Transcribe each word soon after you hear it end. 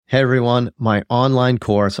Hey everyone, my online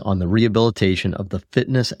course on the rehabilitation of the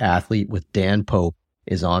fitness athlete with Dan Pope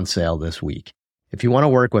is on sale this week. If you want to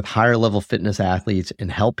work with higher level fitness athletes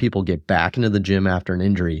and help people get back into the gym after an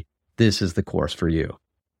injury, this is the course for you.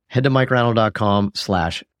 Head to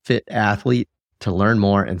MikeReinold.com/fitathlete to learn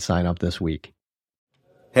more and sign up this week.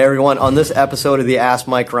 Hey everyone, on this episode of the Ask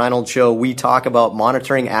Mike Reinold Show, we talk about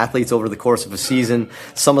monitoring athletes over the course of a season,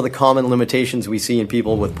 some of the common limitations we see in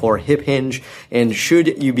people with poor hip hinge, and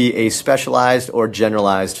should you be a specialized or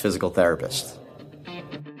generalized physical therapist.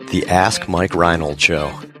 The Ask Mike Reinold Show.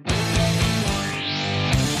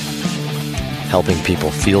 Helping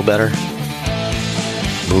people feel better,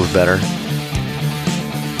 move better,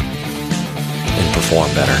 and perform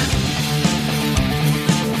better.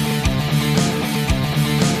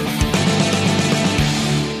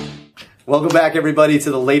 Welcome back, everybody, to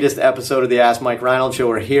the latest episode of the Ask Mike Reinold Show.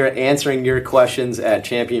 We're here answering your questions at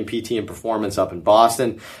Champion PT and Performance up in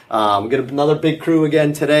Boston. We got another big crew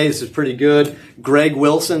again today. This is pretty good. Greg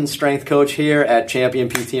Wilson, strength coach here at Champion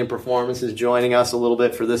PT and Performance, is joining us a little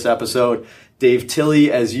bit for this episode. Dave Tilley,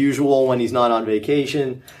 as usual, when he's not on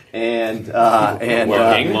vacation, and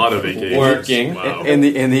working, a lot of vacations. Working, wow. and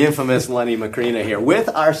the infamous Lenny Macrina here with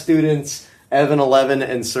our students Evan 11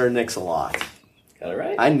 and Sir Nick-a-Lot. Got it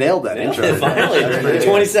right. I nailed that intro. Finally,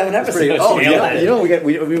 27 episodes. Oh, yeah.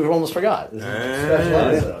 We almost forgot. This is a special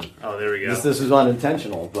episode. Oh, there we go. This was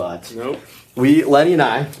unintentional, but Nope. Lenny and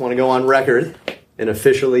I want to go on record and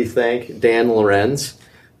officially thank Dan Lorenz.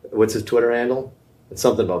 What's his Twitter handle? It's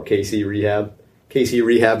something about KC Rehab. KC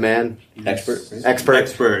Rehab man.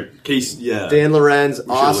 Expert. Case, yeah. Dan Lorenz, look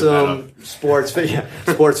awesome sports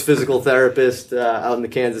physical therapist out in the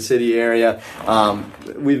Kansas City area.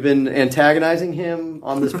 We've been antagonizing him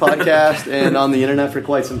on this podcast and on the internet for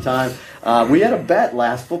quite some time. We had a bet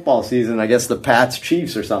last football season, I guess the Pats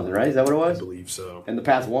Chiefs or something, right? Is that what it was? I believe so. And the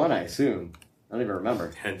Pats won, I assume. I don't even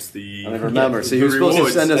remember. Hence the... I don't even remember. So he was supposed to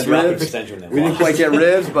send us ribs. We didn't quite get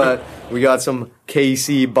ribs, but we got some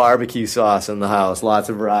KC barbecue sauce in the house. Lots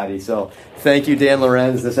of variety. So thank you, Dan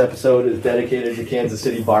Lorenz. This episode is dedicated to Kansas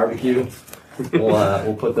City barbecue.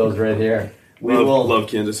 We'll put those right here. Love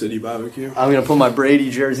Kansas City barbecue. I'm going to put my Brady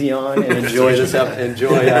jersey on and enjoy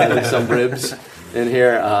some ribs in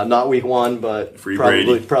here. Not week one, but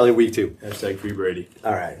probably week two. Hashtag free Brady.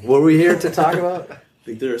 All right. What are we here to talk about? I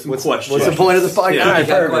think there are some questions. What's the point of the podcast? Yeah. All right,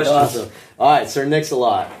 perfect. Awesome. All right, Sir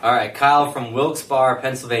Nick-a-Lot. All right, Kyle from Wilkes-Barre,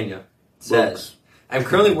 Pennsylvania says, I'm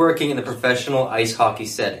currently working in the professional ice hockey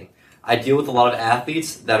setting. I deal with a lot of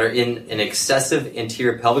athletes that are in an excessive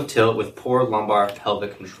anterior pelvic tilt with poor lumbar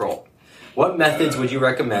pelvic control. What methods would you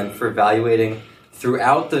recommend for evaluating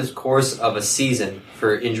throughout the course of a season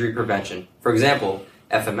for injury prevention? For example,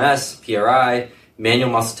 FMS, PRI, manual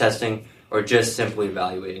muscle testing, or just simply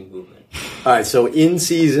evaluating movement? All right, so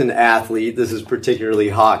in-season athlete, this is particularly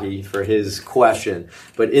hockey for his question,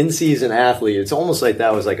 but in-season athlete, it's almost like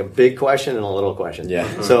that was like a big question and a little question. Yeah.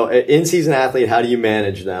 Mm-hmm. So in-season athlete, how do you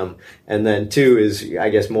manage them? And then two is, I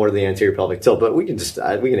guess, more the anterior pelvic tilt, but we can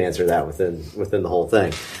answer that within the whole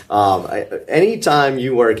thing. Anytime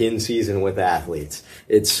you work in-season with athletes,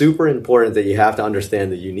 it's super important that you have to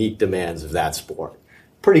understand the unique demands of that sport.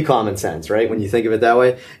 Pretty common sense, right? When you think of it that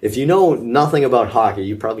way. If you know nothing about hockey,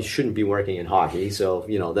 you probably shouldn't be working in hockey. So,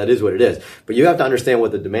 that is what it is. But you have to understand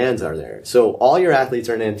what the demands are there. So all your athletes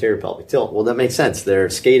are in anterior pelvic tilt. Well, that makes sense. They're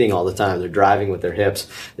skating all the time. They're driving with their hips.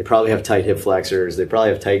 They probably have tight hip flexors. They probably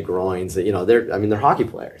have tight groins. They're hockey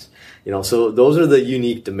players. So those are the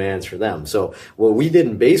unique demands for them. So what we did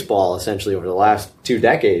in baseball essentially over the last 2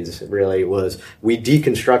 decades really was we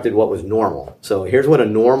deconstructed what was normal. So here's what a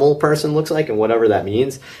normal person looks like and whatever that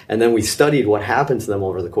means. And then we studied what happened to them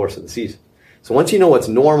over the course of the season. So once you know what's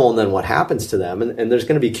normal and then what happens to them, and there's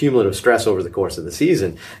going to be cumulative stress over the course of the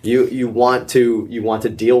season, you want to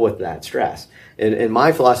deal with that stress. And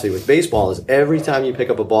my philosophy with baseball is every time you pick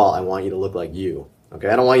up a ball, I want you to look like you. Okay,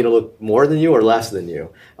 I don't want you to look more than you or less than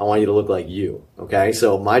you. I want you to look like you. Okay,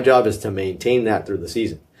 so my job is to maintain that through the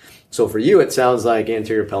season. So for you, it sounds like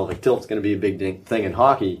anterior pelvic tilt is going to be a big thing in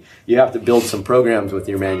hockey. You have to build some programs with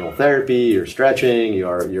your manual therapy, your stretching,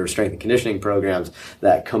 your strength and conditioning programs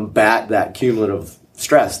that combat that cumulative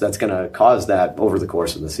stress that's going to cause that over the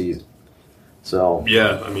course of the season. So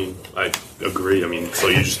yeah, I agree. So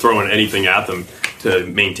you're just throwing anything at them to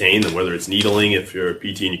maintain them, whether it's needling, if you're a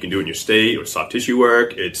PT and you can do it in your state, or soft tissue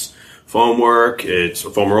work, it's foam work, it's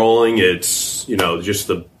foam rolling, it's, just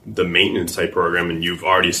the maintenance type program, and you've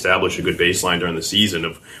already established a good baseline during the season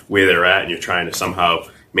of where they're at, and you're trying to somehow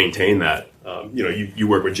maintain that. You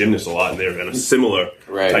work with gymnasts a lot, and they're in a similar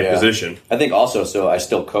type position. I think also, so I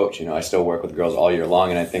still coach, I still work with girls all year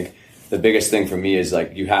long, and I think the biggest thing for me is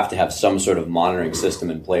like you have to have some sort of monitoring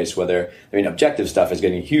system in place. Objective stuff is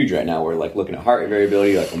getting huge right now. We're like looking at heart rate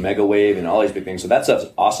variability, like omega wave, and all these big things. So that stuff's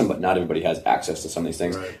awesome, but not everybody has access to some of these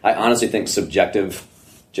things. Right. I honestly think subjective,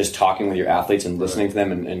 just talking with your athletes and listening to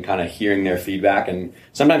them and kind of hearing their feedback. And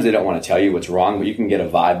sometimes they don't want to tell you what's wrong, but you can get a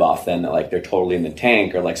vibe off them that like they're totally in the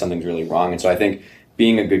tank or like something's really wrong. And so I think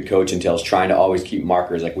being a good coach entails trying to always keep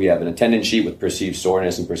markers. Like we have an attendance sheet with perceived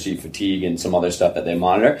soreness and perceived fatigue and some other stuff that they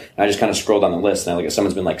monitor. And I just kind of scroll down the list and I look at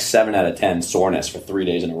someone's been like 7 out of 10 soreness for 3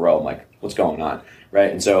 days in a row. I'm like, what's going on? Right.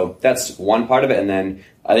 And so that's one part of it. And then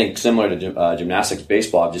I think similar to gymnastics,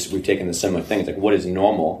 baseball, we've taken the similar thing. It's like, what is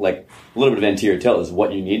normal? Like a little bit of anterior tilt is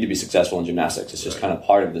what you need to be successful in gymnastics. It's just kind of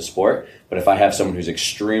part of the sport. But if I have someone who's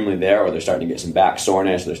extremely there, or they're starting to get some back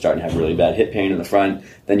soreness, or they're starting to have really bad hip pain in the front,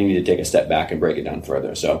 then you need to take a step back and break it down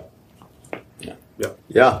further. So,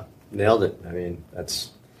 yeah, nailed it. I mean,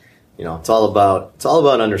 that's, it's all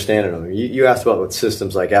about understanding them. You asked about what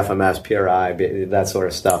systems like FMS, PRI, that sort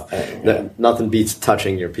of stuff. Nothing beats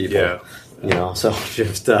touching your people. Yeah. So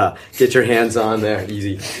just get your hands on there,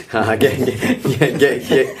 easy.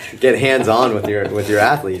 Get hands on with your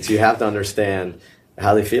athletes. You have to understand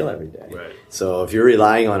how they feel every day. Right. So if you're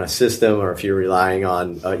relying on a system, or if you're relying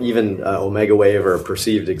on even omega wave or a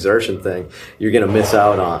perceived exertion thing, you're going to miss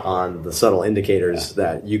out on the subtle indicators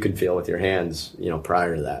that you can feel with your hands,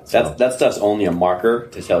 prior to that. So. that stuff's only a marker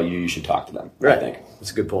to tell you should talk to them. Right. I think.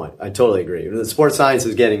 That's a good point. I totally agree. The sports science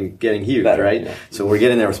is getting huge, Better, right? yeah. So we're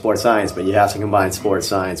getting there with sports science, but you have to combine sports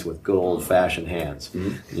science with good old-fashioned hands,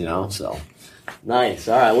 so. Nice.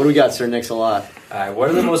 All right, what do we got, Sir Nix-a-Lot? All right, what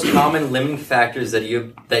are the most common limiting factors that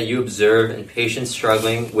you observe in patients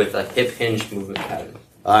struggling with a hip hinge movement pattern?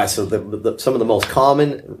 All right, so some of the most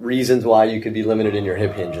common reasons why you could be limited in your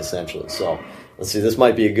hip hinge, essentially. So let's see, this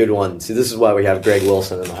might be a good one. See, this is why we have Greg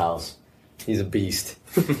Wilson in the house. He's a beast.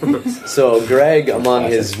 So Greg, among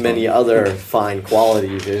his many other fine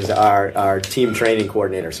qualities, is our team training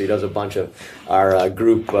coordinator. So he does a bunch of our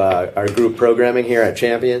group programming here at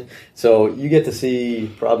Champion. So you get to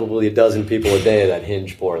see probably a dozen people a day that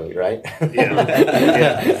hinge poorly, right?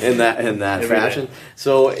 Yeah. in that fashion.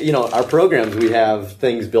 So our programs, we have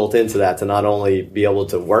things built into that to not only be able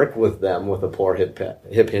to work with them with a poor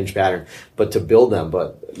hip hinge pattern, but to build them,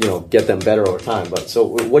 but get them better over time. But so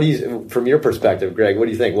what do you, from your perspective, Greg? What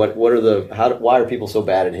do you think? Why are people so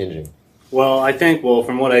bad at hinging? Well, I think,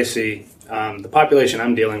 from what I see, the population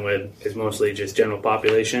I'm dealing with is mostly just general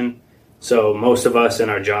population. So most of us in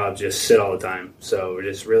our jobs just sit all the time. So we're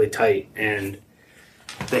just really tight. And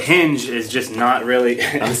the hinge is just not really...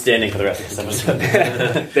 I'm standing for the rest of this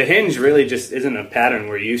episode. The hinge really just isn't a pattern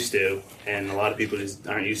we're used to. And a lot of people just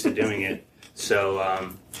aren't used to doing it.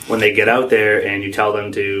 So when they get out there and you tell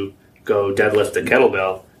them to go deadlift a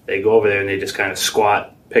kettlebell, they go over there and they just kind of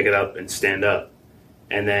squat, pick it up, and stand up.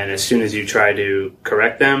 And then as soon as you try to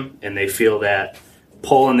correct them and they feel that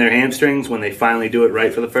pull in their hamstrings when they finally do it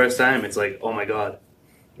right for the first time, it's like, oh my God,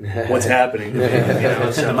 what's happening? So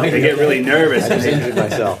they get really nervous. I just injured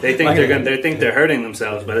myself. They think they're hurting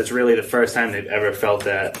themselves, but it's really the first time they've ever felt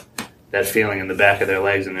that feeling in the back of their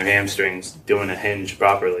legs and their hamstrings doing a hinge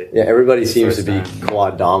properly. Yeah, everybody seems to be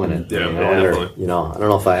quad dominant. Yeah, definitely. I don't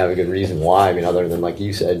know if I have a good reason why. I mean, other than, like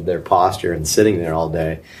you said, their posture and sitting there all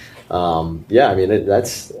day.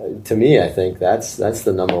 That's to me, I think that's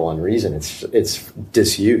the number one reason. It's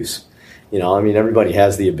disuse. Everybody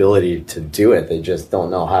has the ability to do it. They just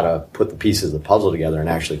don't know how to put the pieces of the puzzle together and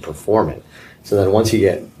actually perform it. So then once you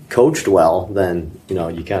get coached well, then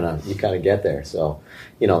you kind of get there. So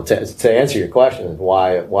to answer your question,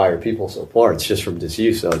 why are people so poor? It's just from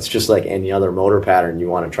disuse. So it's just like any other motor pattern you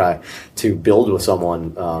want to try to build with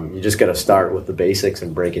someone. You just got to start with the basics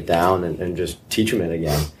and break it down and just teach them it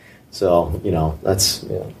again. So I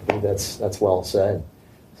think that's well said.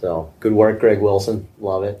 So good work, Greg Wilson.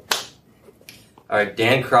 Love it. All right,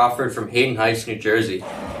 Dan Crawford from Hayden Heights, New Jersey.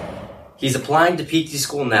 He's applying to PT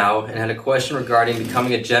school now and had a question regarding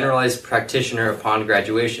becoming a generalized practitioner upon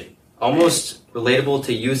graduation. Almost relatable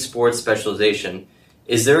to youth sports specialization,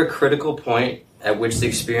 is there a critical point at which the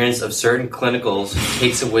experience of certain clinicals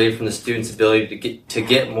takes away from the student's ability to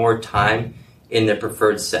get more time in their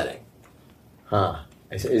preferred setting? Huh.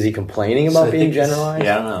 Is he complaining about being generalized?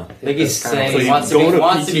 Yeah, I don't know. I think he's saying he wants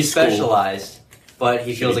to be specialized, but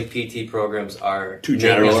he feels like PT programs are too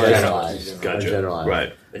generalized. Gotcha. Generalized.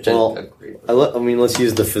 Right. Let's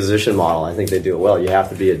use the physician model. I think they do it well. You have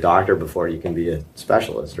to be a doctor before you can be a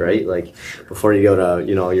specialist, right? Like before you go to,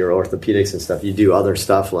 your orthopedics and stuff, you do other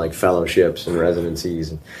stuff like fellowships and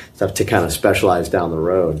residencies and stuff to kind of specialize down the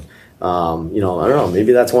road. You know, I don't know,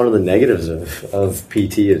 maybe that's one of the negatives of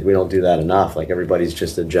PT is we don't do that enough. Like everybody's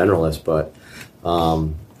just a generalist, but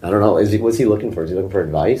I don't know. What's he looking for? Is he looking for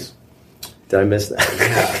advice? Did I miss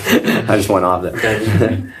that? I just went off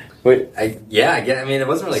there. Wait. I mean, it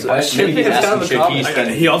wasn't really a question. maybe he's It's kind of asking, a should he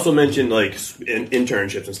compliment. He also mentioned like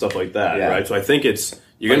internships and stuff like that, Yeah. right? So I think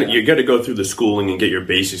you got to go through the schooling and get your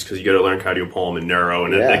basics because you got to learn cardiopulmonary and neuro,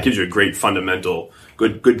 and that gives you a great fundamental,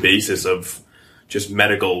 good basis of just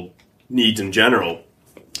medical needs in general.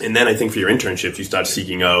 And then I think for your internships, you start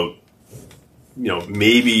seeking out, you know,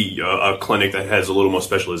 maybe a clinic that has a little more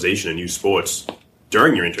specialization in youth sports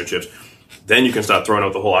during your internships. Then you can start throwing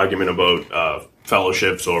out the whole argument about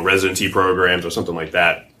fellowships or residency programs or something like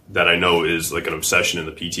that I know is like an obsession in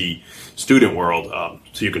the PT student world.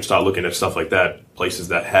 So you can start looking at stuff like that, places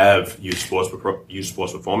that have youth sports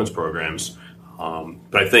performance programs.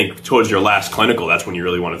 But I think towards your last clinical, that's when you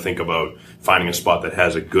really want to think about finding a spot that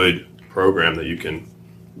has a good program that you can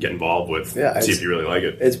get involved with, see if you really like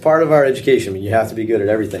it. It's part of our education. I mean, you have to be good at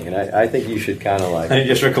everything, and I think you should kind of like... I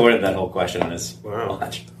just recorded that whole question on his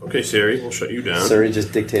watch. Okay, Siri, we'll shut you down. Siri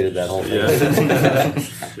just dictated that whole thing. Yeah.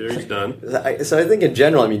 Siri's done. So I think in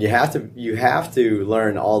general, I mean, you have to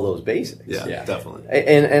learn all those basics. Yeah, definitely.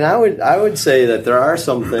 And I would say that there are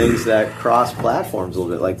some things that cross platforms a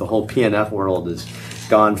little bit, like the whole PNF world has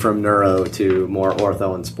gone from neuro to more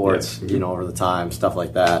ortho and sports, you know, over the time, stuff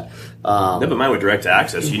like that. Never mind with direct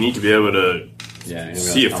access, you need to be able to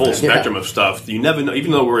see a full spectrum of stuff. You never know,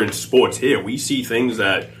 even though we're in sports here, we see things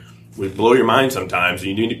that would blow your mind sometimes.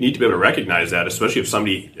 You need to be able to recognize that, especially if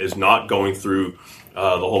somebody is not going through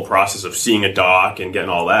the whole process of seeing a doc and getting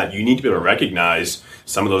all that. You need to be able to recognize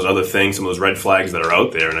some of those other things, some of those red flags that are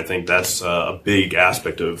out there, and I think that's a big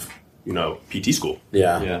aspect of, you know, PT school.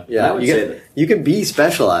 Yeah. I would say that You can be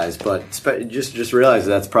specialized, but just realize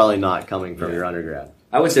that's probably not coming from your undergrad.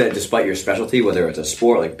 I would say that despite your specialty, whether it's a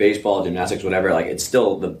sport like baseball, gymnastics, whatever, like it's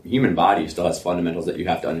still the human body still has fundamentals that you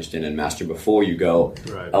have to understand and master before you go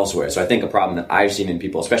elsewhere. So I think a problem that I've seen in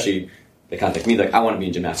people, especially they contact me, like, I want to be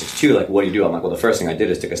in gymnastics too. Like, what do you do? I'm like, well, the first thing I did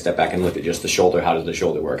is take a step back and look at just the shoulder. How does the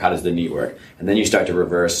shoulder work? How does the knee work? And then you start to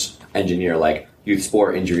reverse engineer, like, youth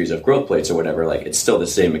sport injuries of growth plates or whatever. Like, it's still the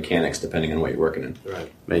same mechanics depending on what you're working in. Right.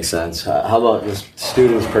 Makes sense. How about the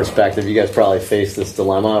student's perspective? You guys probably face this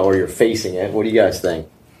dilemma, or you're facing it. What do you guys think?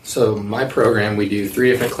 So my program, we do 3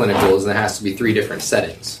 different clinicals, and there has to be 3 different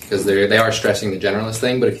settings because they are stressing the generalist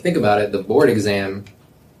thing. But if you think about it, the board exam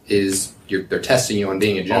is they're testing you on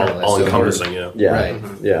being a generalist. All encompassing, Yeah. Right.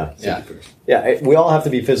 Yeah. We all have to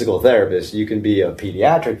be physical therapists. You can be a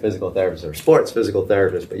pediatric physical therapist or sports physical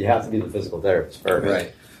therapist, but you have to be the physical therapist first.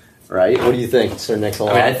 Right? What do you think, Sir Nick?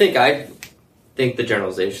 I think the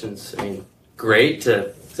generalization's, great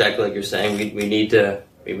to exactly like you're saying.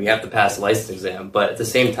 We have to pass the license exam, but at the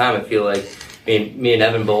same time, I feel like me and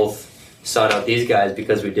Evan both sought out these guys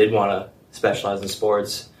because we did want to specialize in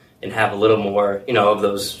sports and have a little more, of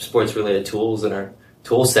those sports-related tools in our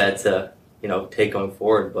tool set to, take going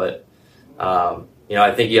forward. But, I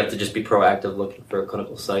think you have to just be proactive looking for a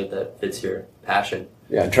clinical site that fits your passion.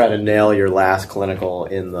 Yeah, try to nail your last clinical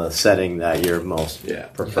in the setting that you're most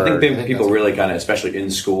preferred. I think people really kind of, especially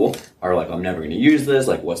in school, are like, I'm never going to use this.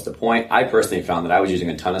 Like, what's the point? I personally found that I was using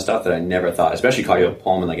a ton of stuff that I never thought, especially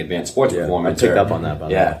cardiopulmonary, like advanced sports performance. I picked up on that, by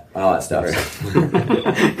the way. All that stuff.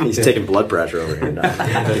 He's taking blood pressure over here now.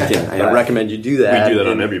 I recommend you do that. We do that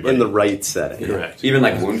on everybody. In the right setting. Correct. Even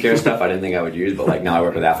like wound care stuff, I didn't think I would use, but like now I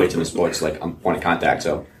work with athletes in the sports, like I'm point of contact,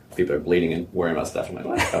 so people are bleeding and worrying about stuff. I'm like,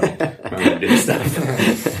 wow, I'm going to do this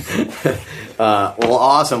stuff. Well,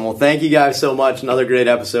 awesome. Well, thank you guys so much. Another great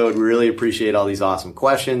episode. We really appreciate all these awesome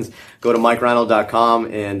questions. Go to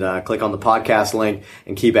MikeReinold.com and click on the podcast link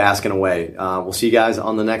and keep asking away. We'll see you guys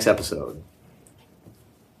on the next episode.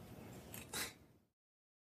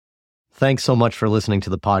 Thanks so much for listening to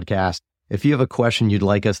the podcast. If you have a question you'd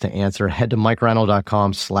like us to answer, head to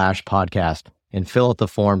MikeReinold.com/podcast and fill out the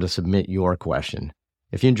form to submit your question.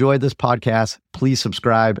 If you enjoyed this podcast, please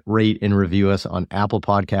subscribe, rate, and review us on Apple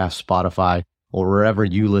Podcasts, Spotify, or wherever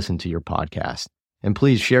you listen to your podcast. And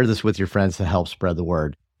please share this with your friends to help spread the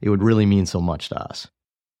word. It would really mean so much to us.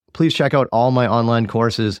 Please check out all my online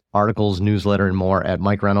courses, articles, newsletter, and more at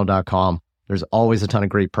MikeReinold.com. There's always a ton of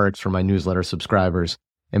great perks for my newsletter subscribers.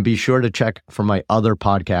 And be sure to check for my other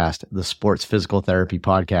podcast, the Sports Physical Therapy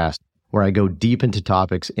Podcast, where I go deep into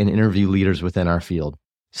topics and interview leaders within our field.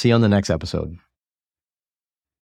 See you on the next episode.